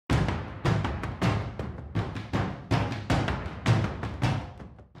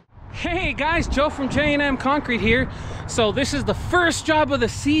Hey guys, Joe from J&M Concrete here. So this is the first job of the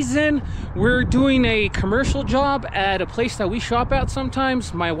season. We're doing a commercial job at a place that we shop at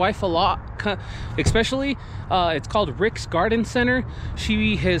sometimes, my wife a lot especially. It's called Rick's Garden Center.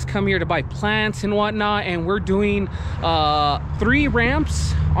 She has come here to buy plants and whatnot, and we're doing 3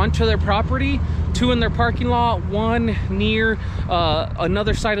 ramps onto their property, 2 in their parking lot, 1 near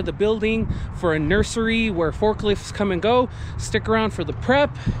another side of the building for a nursery where forklifts come and go. Stick around for the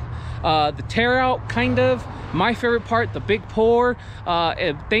prep, the tear out, kind of my favorite part, the big pour.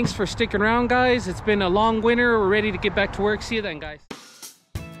 Thanks for sticking around, guys. It's been a long winter. We're ready to get back to work. See you then, guys.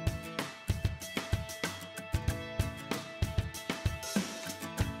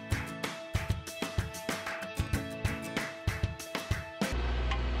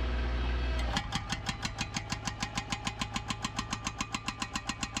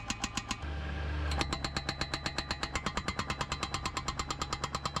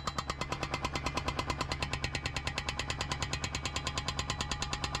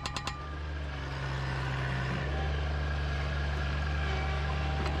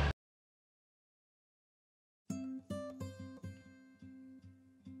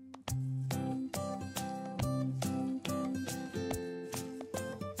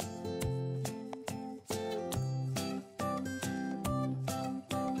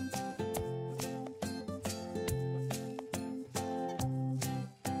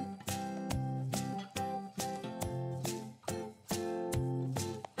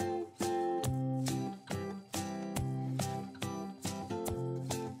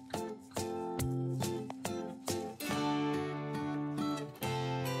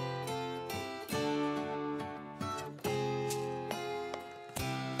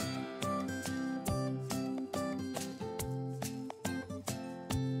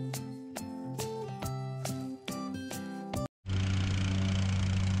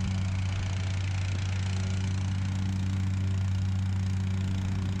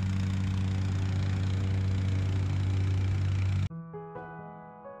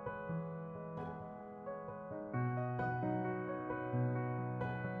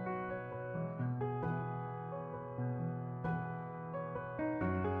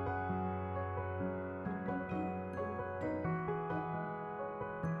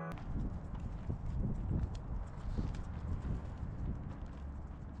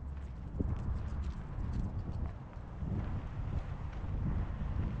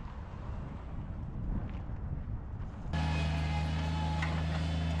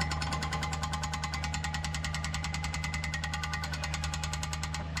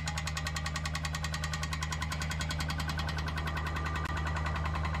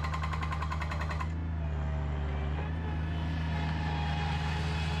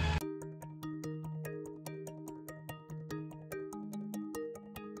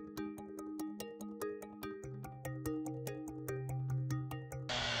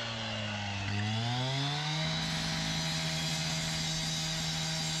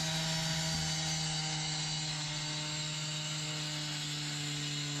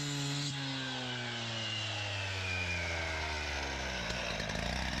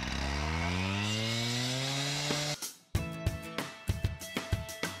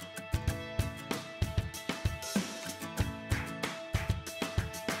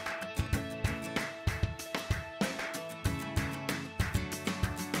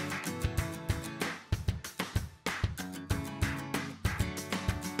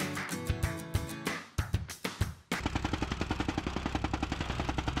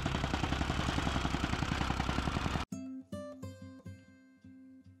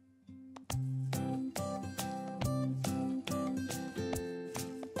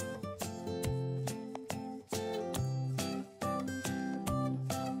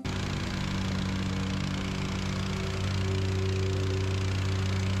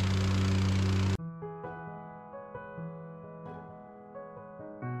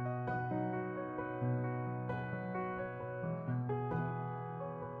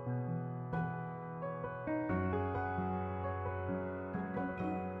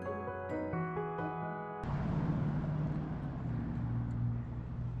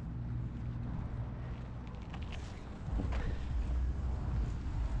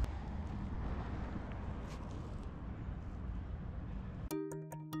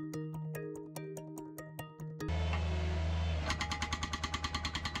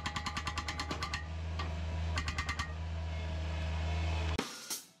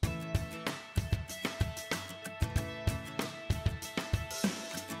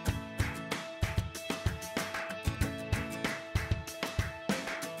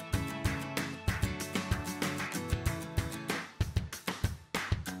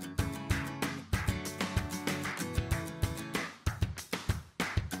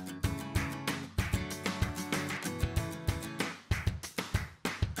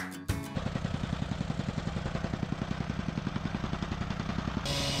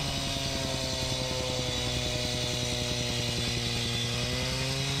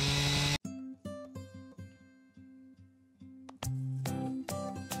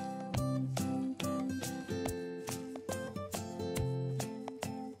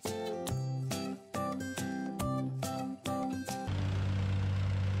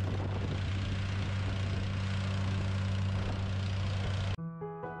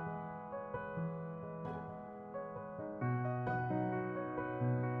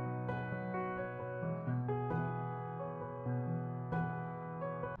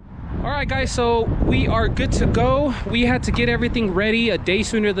 All right guys, so we are good to go. We had to get everything ready a day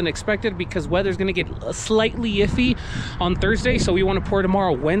sooner than expected because weather's gonna get slightly iffy on Thursday, so we want to pour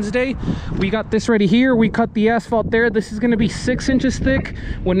tomorrow, Wednesday. We got this ready here. We cut the asphalt there. This is gonna be 6 inches thick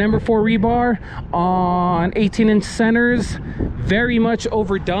with number 4 rebar on 18-inch centers. Very much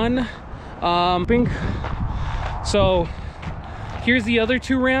overdone. So here's the other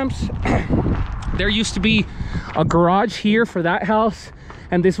 2 ramps. There used to be a garage here for that house,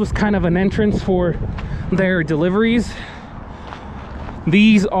 and this was kind of an entrance for their deliveries.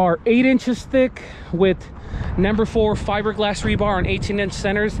 These are 8 inches thick with number 4 fiberglass rebar on 18-inch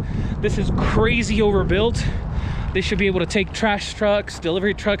centers. This is crazy overbuilt. They should be able to take trash trucks,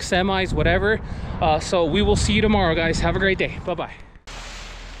 delivery trucks, semis, whatever. So we will see you tomorrow, guys. Have a great day. Bye-bye.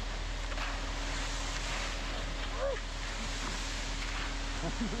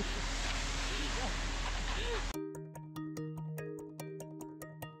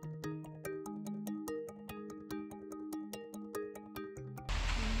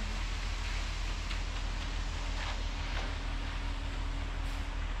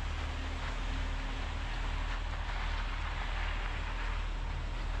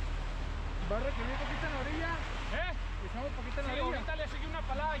 ¿Va a requerir poquito en la orilla? ¿Echamos poquito en la orilla? Ahorita le sigue una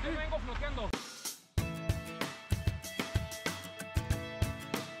palada y yo vengo floteando.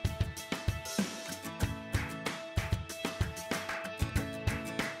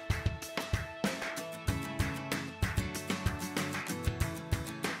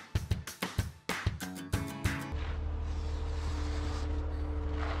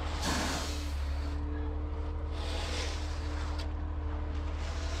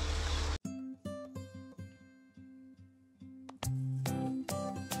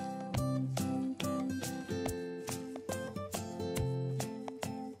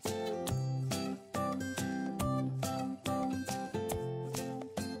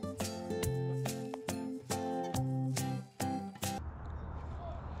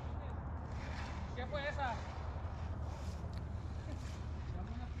 ¿Qué fue esa?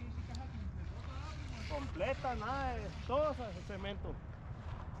 Completa, nada, todo es cemento.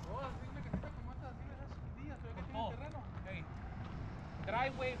 Hey.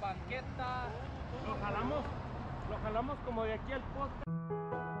 Driveway, banqueta. Lo jalamos como de aquí al poste.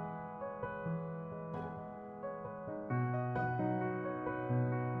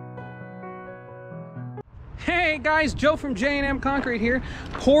 Hey guys, Joe from J&M Concrete here.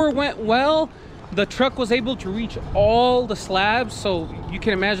 Pour went well. The truck was able to reach all the slabs, so you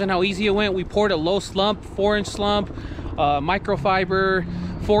can imagine how easy it went. We poured a low slump, 4-inch slump, microfiber,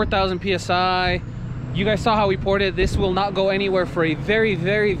 4,000 psi. You guys saw how we poured it. This will not go anywhere for a very,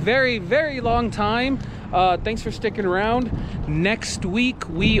 very, very, very long time. Thanks for sticking around. Next week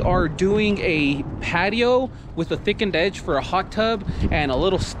we are doing a patio with a thickened edge for a hot tub and a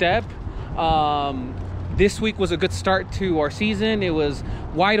little step. This week was a good start to our season. It was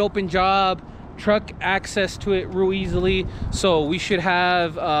wide open job, truck access to it real easily, so we should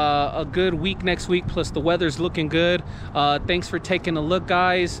have a good week next week. Plus the weather's looking good. Thanks for taking a look,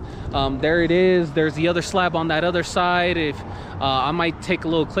 guys. There it is. There's the other slab on that other side. If I might take a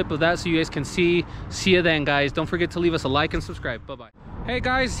little clip of that so you guys can see you then, guys. Don't forget to leave us a like and subscribe. Bye-bye. Hey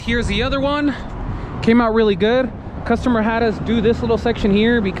guys, here's the other one. Came out really good. Customer had us do this little section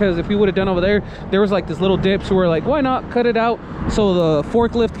here because if we would have done over there was like this little dip, so we're like, why not cut it out so the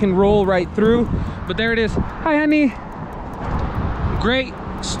forklift can roll right through. But there it is. Hi honey. Great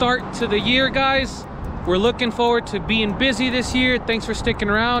start to the year, guys. We're looking forward to being busy this year. Thanks for sticking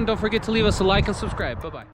around. Don't forget to leave us a like and subscribe. Bye-bye.